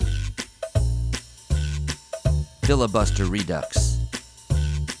Filibuster Redux.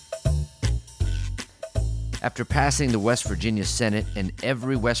 After passing the West Virginia Senate and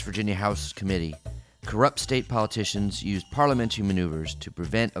every West Virginia House committee, corrupt state politicians used parliamentary maneuvers to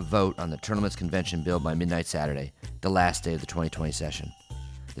prevent a vote on the Term Limits Convention bill by midnight Saturday, the last day of the 2020 session.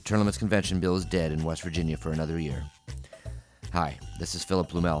 The Term Limits Convention bill is dead in West Virginia for another year. Hi, this is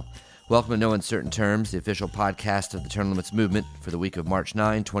Philip Blumel. Welcome to No Uncertain Terms, the official podcast of the Term Limits movement for the week of March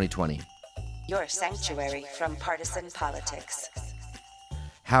 9, 2020. Your sanctuary from partisan politics.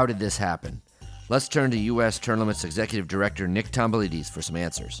 How did this happen? Let's turn to U.S. Term Limits Executive Director Nick Tomboulides for some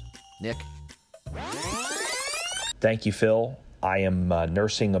answers. Nick? Thank you, Phil. I am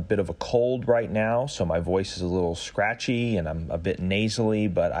nursing a bit of a cold right now, so my voice is a little scratchy and I'm a bit nasally,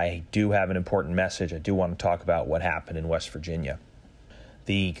 but I do have an important message. I do want to talk about what happened in West Virginia.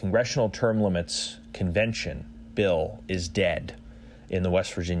 The Congressional Term Limits Convention bill is dead in the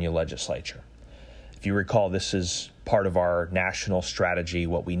West Virginia legislature. If you recall, this is part of our national strategy.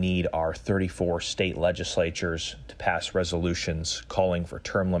 What we need are 34 state legislatures to pass resolutions calling for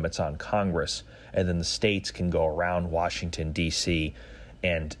term limits on Congress, and then the states can go around Washington, D.C.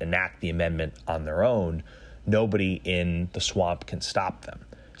 and enact the amendment on their own. Nobody in the swamp can stop them.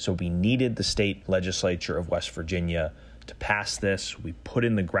 So we needed the state legislature of West Virginia to pass this. We put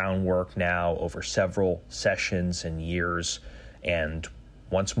in the groundwork now over several sessions and years, and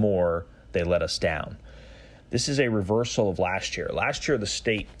once more, they let us down. This is a reversal of last year. Last year, the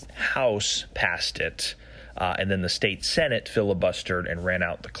state House passed it, and then the state Senate filibustered and ran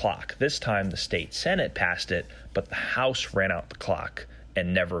out the clock. This time, the state Senate passed it, but the House ran out the clock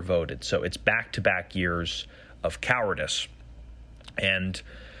and never voted. So it's back-to-back years of cowardice. And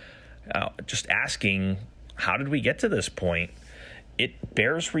just asking, how did we get to this point? It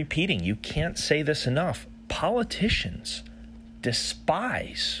bears repeating. You can't say this enough. Politicians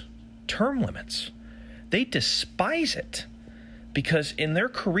despise term limits. They despise it because in their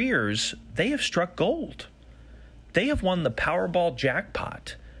careers, they have struck gold. They have won the Powerball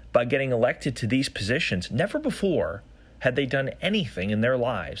jackpot by getting elected to these positions. Never before had they done anything in their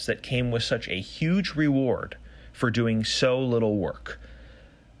lives that came with such a huge reward for doing so little work.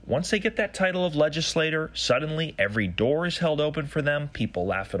 Once they get that title of legislator, suddenly every door is held open for them. People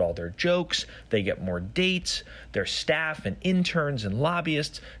laugh at all their jokes. They get more dates. Their staff and interns and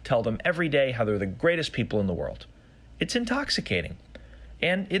lobbyists tell them every day how they're the greatest people in the world. It's intoxicating,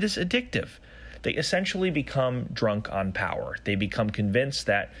 and it is addictive. They essentially become drunk on power. They become convinced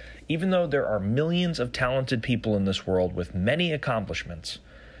that even though there are millions of talented people in this world with many accomplishments,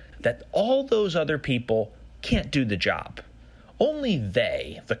 that all those other people can't do the job. Only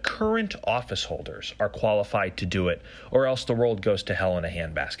they, the current office holders, are qualified to do it, or else the world goes to hell in a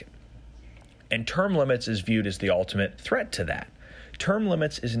handbasket. And term limits is viewed as the ultimate threat to that. Term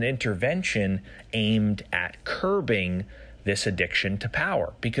limits is an intervention aimed at curbing this addiction to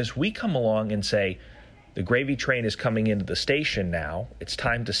power, because we come along and say, the gravy train is coming into the station now, it's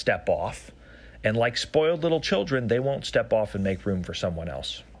time to step off, and like spoiled little children, they won't step off and make room for someone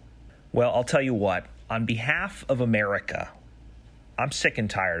else. Well, I'll tell you what, on behalf of America, I'm sick and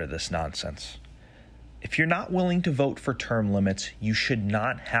tired of this nonsense. If you're not willing to vote for term limits, you should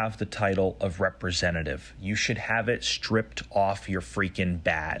not have the title of representative. You should have it stripped off your freaking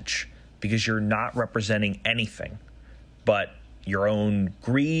badge, because you're not representing anything but your own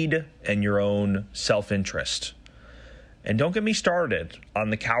greed and your own self-interest. And don't get me started on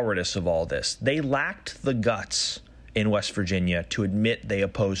the cowardice of all this. They lacked the guts in West Virginia to admit they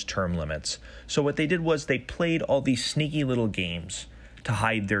opposed term limits. So what they did was they played all these sneaky little games to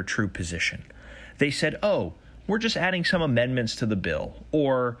hide their true position. They said, oh, we're just adding some amendments to the bill.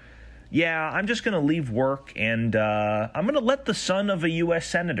 Or, yeah, I'm just going to leave work and I'm going to let the son of a U.S.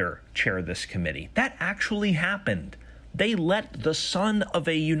 senator chair this committee. That actually happened. They let the son of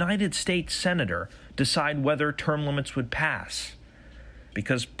a United States senator decide whether term limits would pass,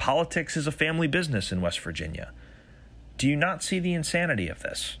 because politics is a family business in West Virginia. Do you not see the insanity of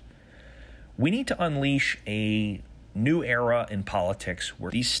this? We need to unleash a new era in politics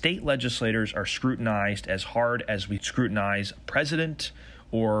where these state legislators are scrutinized as hard as we scrutinize a president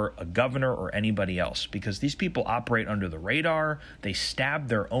or a governor or anybody else, because these people operate under the radar. They stab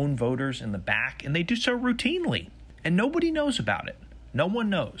their own voters in the back, and they do so routinely, and nobody knows about it. No one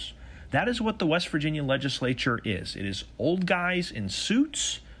knows. That is what the West Virginia legislature is. It is old guys in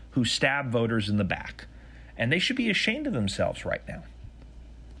suits who stab voters in the back. And they should be ashamed of themselves right now.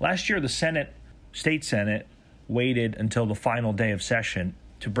 Last year, the state Senate, waited until the final day of session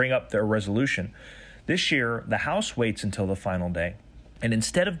to bring up their resolution. This year, the House waits until the final day. And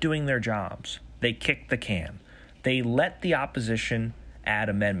instead of doing their jobs, they kick the can. They let the opposition add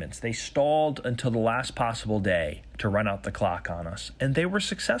amendments. They stalled until the last possible day to run out the clock on us, and they were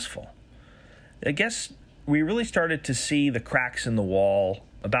successful. I guess we really started to see the cracks in the wall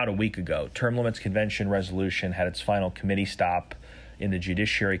about a week ago. Term Limits Convention resolution had its final committee stop in the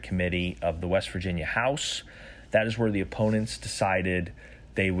Judiciary Committee of the West Virginia House. That is where the opponents decided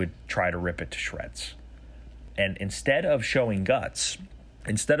they would try to rip it to shreds. And instead of showing guts,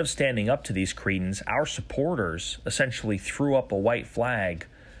 instead of standing up to these cretins, our supporters essentially threw up a white flag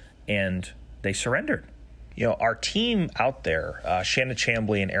and they surrendered. You know, our team out there, Shanna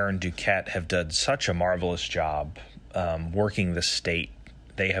Chambly and Aaron Duquette, have done such a marvelous job working the state.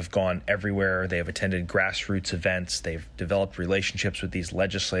 They have gone everywhere. They have attended grassroots events. They've developed relationships with these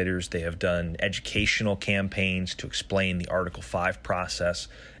legislators. They have done educational campaigns to explain the Article 5 process,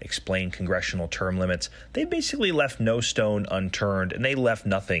 explain congressional term limits. They basically left no stone unturned, and they left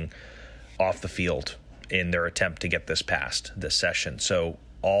nothing off the field in their attempt to get this passed this session. So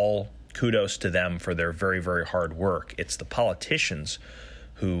all kudos to them for their very, very hard work. It's the politicians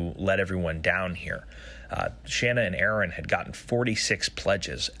who let everyone down here. Shanna and Aaron had gotten 46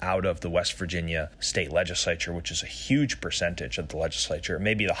 pledges out of the West Virginia state legislature, which is a huge percentage of the legislature,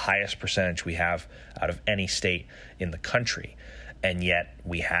 maybe the highest percentage we have out of any state in the country. And yet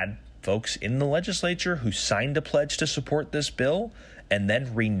we had folks in the legislature who signed a pledge to support this bill and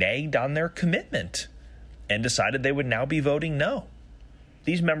then reneged on their commitment and decided they would now be voting no.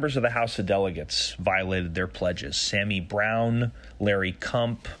 These members of the House of Delegates violated their pledges. Sammy Brown, Larry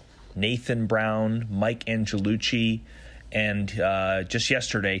Kump, Nathan Brown, Mike Angelucci, and just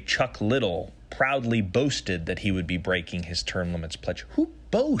yesterday, Chuck Little proudly boasted that he would be breaking his term limits pledge. Who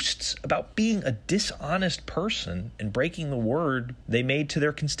boasts about being a dishonest person and breaking the word they made to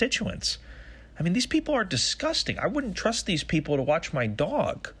their constituents? I mean, these people are disgusting. I wouldn't trust these people to watch my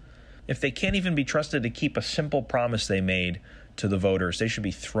dog. If they can't even be trusted to keep a simple promise they made to the voters, they should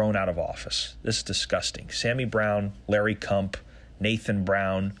be thrown out of office. This is disgusting. Sammy Brown, Larry Kump, Nathan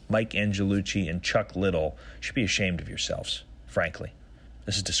Brown, Mike Angelucci, and Chuck Little should be ashamed of yourselves, frankly.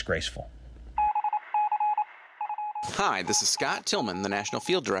 This is disgraceful. Hi, this is Scott Tillman, the National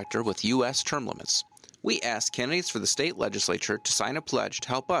Field Director with U.S. Term Limits. We ask candidates for the state legislature to sign a pledge to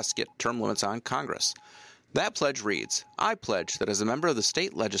help us get term limits on Congress. That pledge reads, I pledge that as a member of the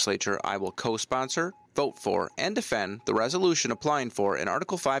state legislature, I will co-sponsor, vote for, and defend the resolution applying for an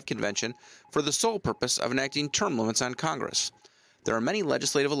Article 5 convention for the sole purpose of enacting term limits on Congress. There are many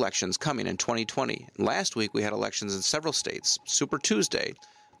legislative elections coming in 2020. Last week we had elections in several states, Super Tuesday.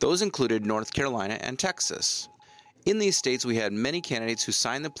 Those included North Carolina and Texas. In these states we had many candidates who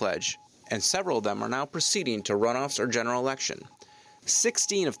signed the pledge, and several of them are now proceeding to runoffs or general election.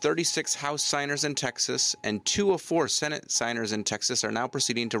 16 of 36 House signers in Texas and 2 of 4 Senate signers in Texas are now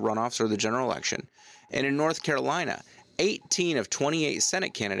proceeding to runoffs or the general election. And in North Carolina, 18 of 28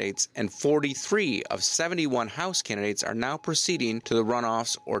 Senate candidates and 43 of 71 House candidates are now proceeding to the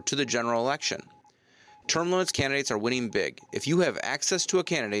runoffs or to the general election. Term limits candidates are winning big. If you have access to a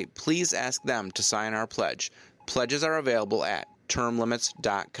candidate, please ask them to sign our pledge. Pledges are available at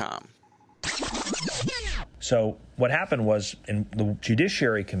termlimits.com. So what happened was in the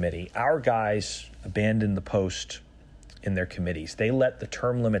Judiciary Committee, our guys abandoned the post in their committees. They let the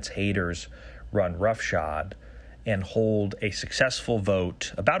term limits haters run roughshod and hold a successful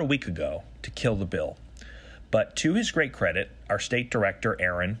vote about a week ago to kill the bill. But to his great credit, our state director,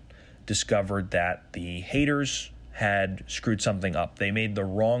 Aaron, discovered that the haters had screwed something up. They made the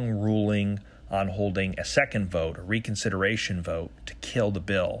wrong ruling on holding a second vote, a reconsideration vote, to kill the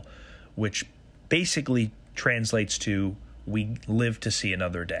bill, which basically translates to we live to see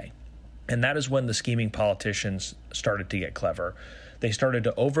another day. And that is when the scheming politicians started to get clever. They started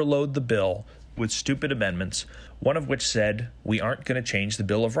to overload the bill with stupid amendments, one of which said, we aren't going to change the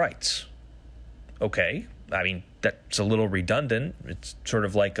Bill of Rights. Okay, I mean, that's a little redundant. It's sort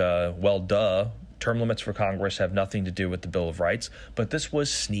of like a, well, duh, term limits for Congress have nothing to do with the Bill of Rights. But this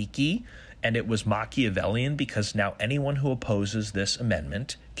was sneaky, and it was Machiavellian, because now anyone who opposes this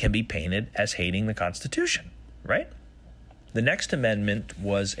amendment can be painted as hating the Constitution, right? The next amendment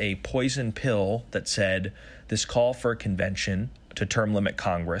was a poison pill that said this call for a convention to term limit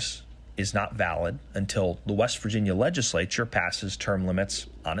Congress is not valid until the West Virginia legislature passes term limits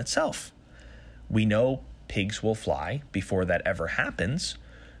on itself. We know pigs will fly before that ever happens,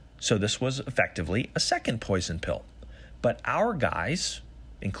 so this was effectively a second poison pill. But our guys,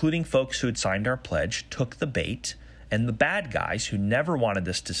 including folks who had signed our pledge, took the bait, and the bad guys who never wanted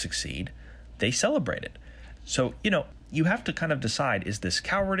this to succeed, they celebrated. So, you have to kind of decide, is this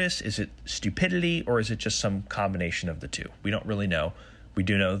cowardice, is it stupidity, or is it just some combination of the two? We don't really know. We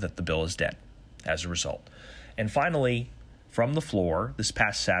do know that the bill is dead as a result. And finally, from the floor this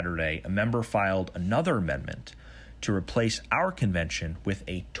past Saturday, a member filed another amendment to replace our convention with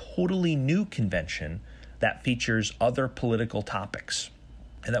a totally new convention that features other political topics.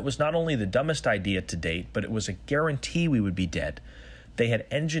 And that was not only the dumbest idea to date, but it was a guarantee we would be dead. They had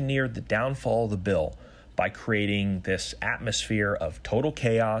engineered the downfall of the bill by creating this atmosphere of total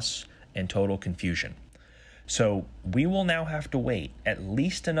chaos and total confusion. So we will now have to wait at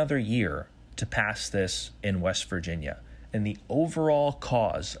least another year to pass this in West Virginia. And the overall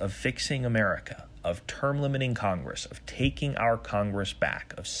cause of fixing America, of term limiting Congress, of taking our Congress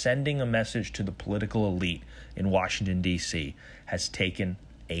back, of sending a message to the political elite in Washington, D.C., has taken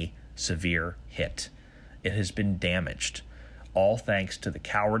a severe hit. It has been damaged, all thanks to the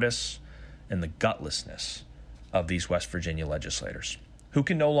cowardice and the gutlessness of these West Virginia legislators, who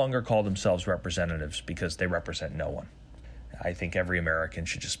can no longer call themselves representatives because they represent no one. I think every American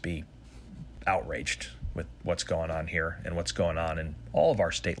should just be outraged with what's going on here and what's going on in all of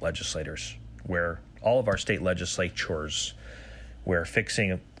our state legislators, where all of our state legislatures, where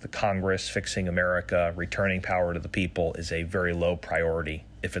fixing the Congress, fixing America, returning power to the people is a very low priority,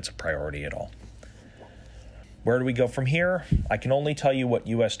 if it's a priority at all. Where do we go from here? I can only tell you what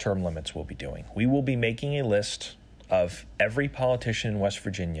U.S. term limits will be doing. We will be making a list of every politician in West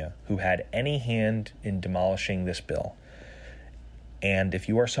Virginia who had any hand in demolishing this bill. And if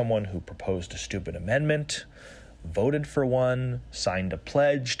you are someone who proposed a stupid amendment, voted for one, signed a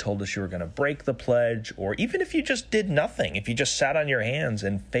pledge, told us you were going to break the pledge, or even if you just did nothing, if you just sat on your hands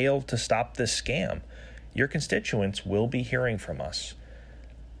and failed to stop this scam, your constituents will be hearing from us.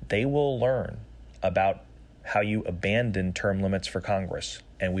 They will learn about how you abandoned term limits for Congress,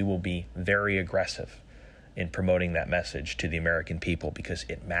 and we will be very aggressive in promoting that message to the American people, because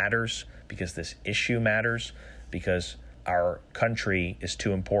it matters, because this issue matters, because our country is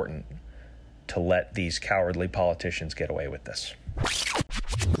too important to let these cowardly politicians get away with this.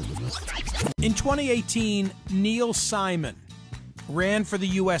 In 2018, Neil Simon ran for the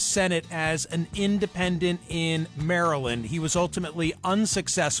U.S. Senate as an independent in Maryland. He was ultimately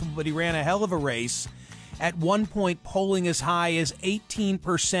unsuccessful, but he ran a hell of a race, at one point polling as high as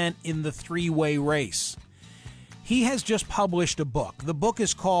 18% in the three-way race. He has just published a book. The book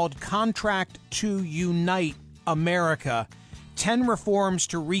is called Contract to Unite America, 10 Reforms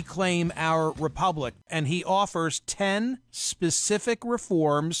to Reclaim Our Republic. And he offers 10 specific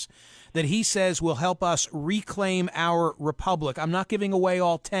reforms that he says will help us reclaim our republic. I'm not giving away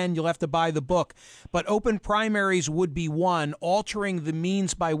all 10. You'll have to buy the book. But open primaries would be one. Altering the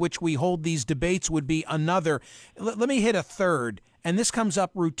means by which we hold these debates would be another. Let me hit a third. And this comes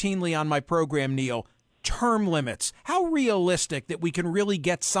up routinely on my program, Neil. Term limits. How realistic that we can really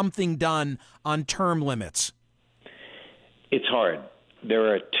get something done on term limits? It's hard.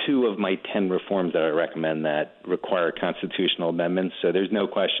 There are 2 of my 10 reforms that I recommend that require constitutional amendments, so there's no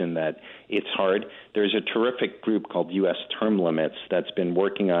question that it's hard. There's a terrific group called U.S. Term Limits that's been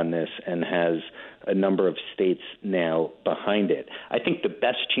working on this and has a number of states now behind it. I think the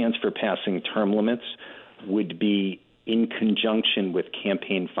best chance for passing term limits would be in conjunction with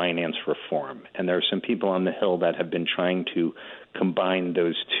campaign finance reform. And there are some people on the Hill that have been trying to combine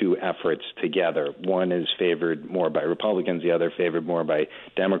those 2 efforts together. One is favored more by Republicans, the other favored more by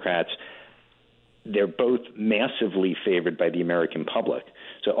Democrats. They're both massively favored by the American public.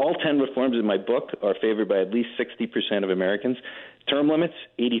 So all 10 reforms in my book are favored by at least 60% of Americans. Term limits,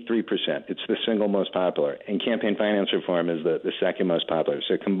 83%. It's the single most popular. And campaign finance reform is the second most popular.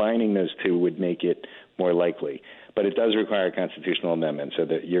 So combining those 2 would make it more likely. But it does require a constitutional amendment, so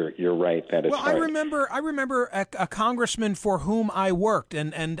that you're right that it's hard. I remember a congressman for whom I worked,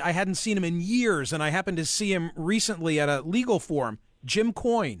 and I hadn't seen him in years, and I happened to see him recently at a legal forum, Jim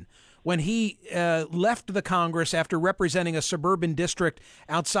Coyne, when he left the Congress after representing a suburban district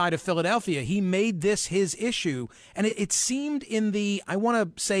outside of Philadelphia. He made this his issue, and it seemed in the, I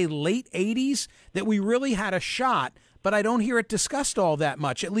want to say, late 80s that we really had a shot, but I don't hear it discussed all that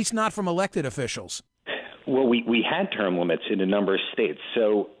much, at least not from elected officials. Well, we had term limits in a number of states.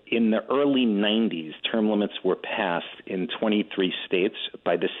 So in the early 90s, term limits were passed in 23 states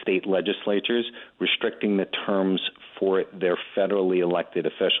by the state legislatures, restricting the terms for their federally elected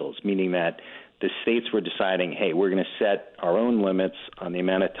officials, meaning that the states were deciding, hey, we're going to set our own limits on the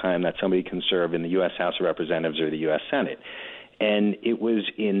amount of time that somebody can serve in the U.S. House of Representatives or the U.S. Senate. And it was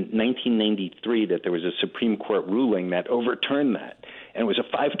in 1993 that there was a Supreme Court ruling that overturned that. And it was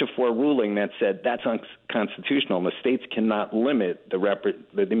a 5-4 ruling that said that's unconstitutional. And the states cannot limit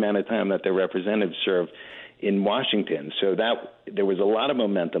the amount of time that their representatives serve in Washington. So that there was a lot of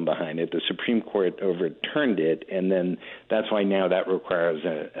momentum behind it. The Supreme Court overturned it, and then that's why now that requires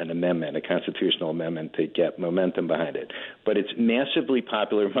an amendment, a constitutional amendment, to get momentum behind it. But it's massively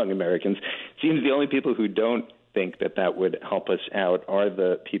popular among Americans. It seems the only people who don't think that that would help us out are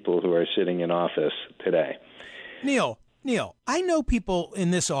the people who are sitting in office today. Neil, I know people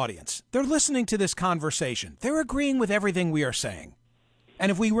in this audience. They're listening to this conversation. They're agreeing with everything we are saying. And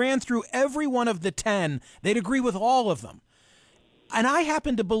if we ran through every one of the 10, they'd agree with all of them. And I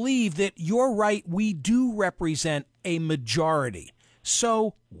happen to believe that you're right. We do represent a majority.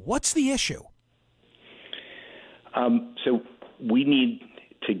 So what's the issue? So we need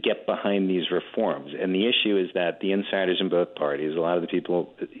to get behind these reforms. And the issue is that the insiders in both parties, a lot of the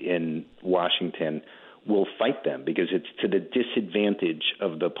people in Washington, will fight them because it's to the disadvantage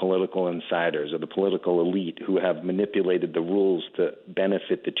of the political insiders or the political elite who have manipulated the rules to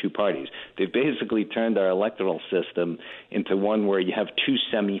benefit the two parties. They've basically turned our electoral system into one where you have two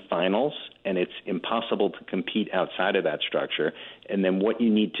semifinals, and it's impossible to compete outside of that structure. And then what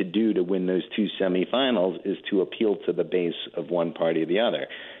you need to do to win those two semifinals is to appeal to the base of one party or the other.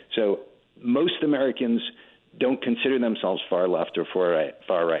 So most Americans don't consider themselves far left or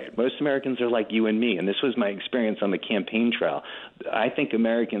far right. Most Americans are like you and me, and this was my experience on the campaign trail. I think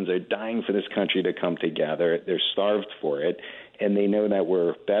Americans are dying for this country to come together. They're starved for it, and they know that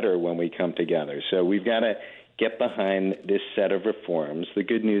we're better when we come together. So we've got to get behind this set of reforms. The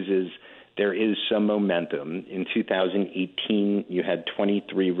good news is there is some momentum. In 2018, you had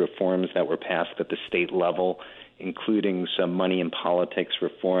 23 reforms that were passed at the state level, including some money in politics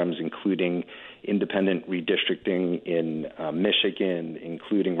reforms, including independent redistricting in Michigan,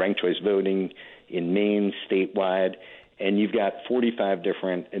 including ranked choice voting in Maine statewide. And you've got 45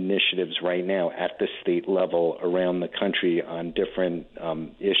 different initiatives right now at the state level around the country on different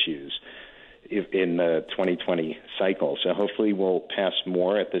issues in the 2020 cycle. So hopefully we'll pass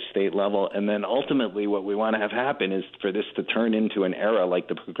more at the state level. And then ultimately what we want to have happen is for this to turn into an era like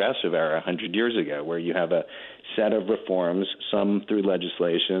the progressive era 100 years ago, where you have a set of reforms, some through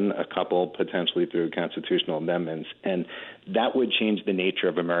legislation, a couple potentially through constitutional amendments, and that would change the nature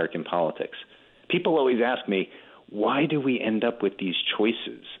of American politics. People always ask me, why do we end up with these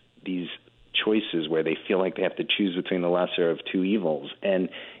choices where they feel like they have to choose between the lesser of two evils? And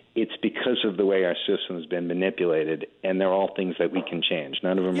it's because of the way our system has been manipulated, and they're all things that we can change.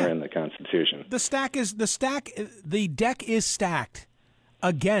 None of them are in the Constitution. The deck is stacked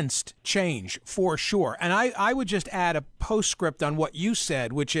against change for sure. And I would just add a postscript on what you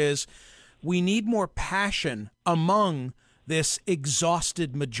said, which is we need more passion among this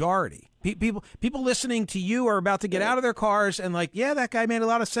exhausted majority. People listening to you are about to get out of their cars and like, yeah, that guy made a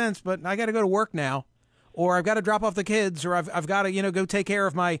lot of sense, but I got to go to work now. Or I've got to drop off the kids, or I've got to, go take care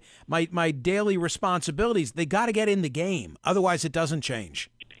of my daily responsibilities. They got to get in the game. Otherwise, it doesn't change.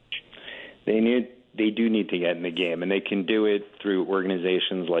 They do need to get in the game, and they can do it through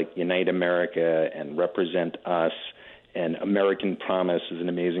organizations like Unite America and Represent Us, and American Promise is an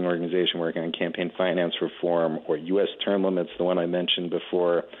amazing organization working on campaign finance reform, or U.S. term limits, the one I mentioned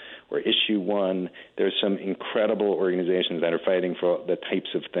before, or Issue One. There's some incredible organizations that are fighting for the types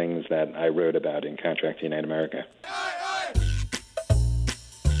of things that I wrote about in Contract to Unite America.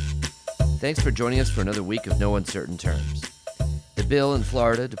 Thanks for joining us for another week of No Uncertain Terms. The bill in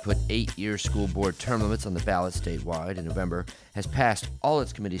Florida to put 8-year school board term limits on the ballot statewide in November has passed all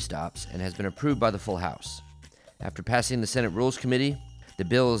its committee stops and has been approved by the full House. After passing the Senate Rules Committee, the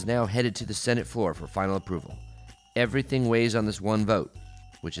bill is now headed to the Senate floor for final approval. Everything weighs on this one vote,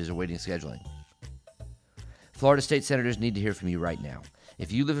 which is awaiting scheduling. Florida state senators need to hear from you right now.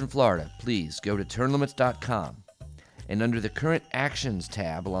 If you live in Florida, please go to termlimits.com, and under the Current Actions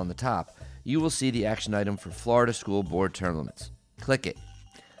tab along the top, you will see the action item for Florida School Board term limits. Click it.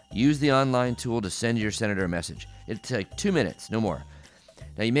 Use the online tool to send your senator a message. It'll take 2 minutes, no more.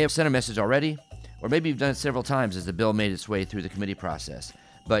 Now, you may have sent a message already, or maybe you've done it several times as the bill made its way through the committee process.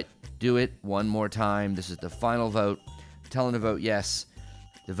 But do it one more time. This is the final vote. Tell them to vote yes.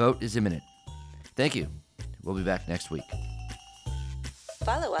 The vote is imminent. Thank you. We'll be back next week.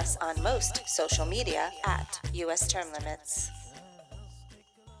 Follow us on most social media at U.S. Term Limits.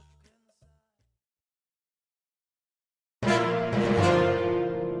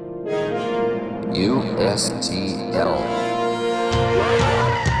 USTL.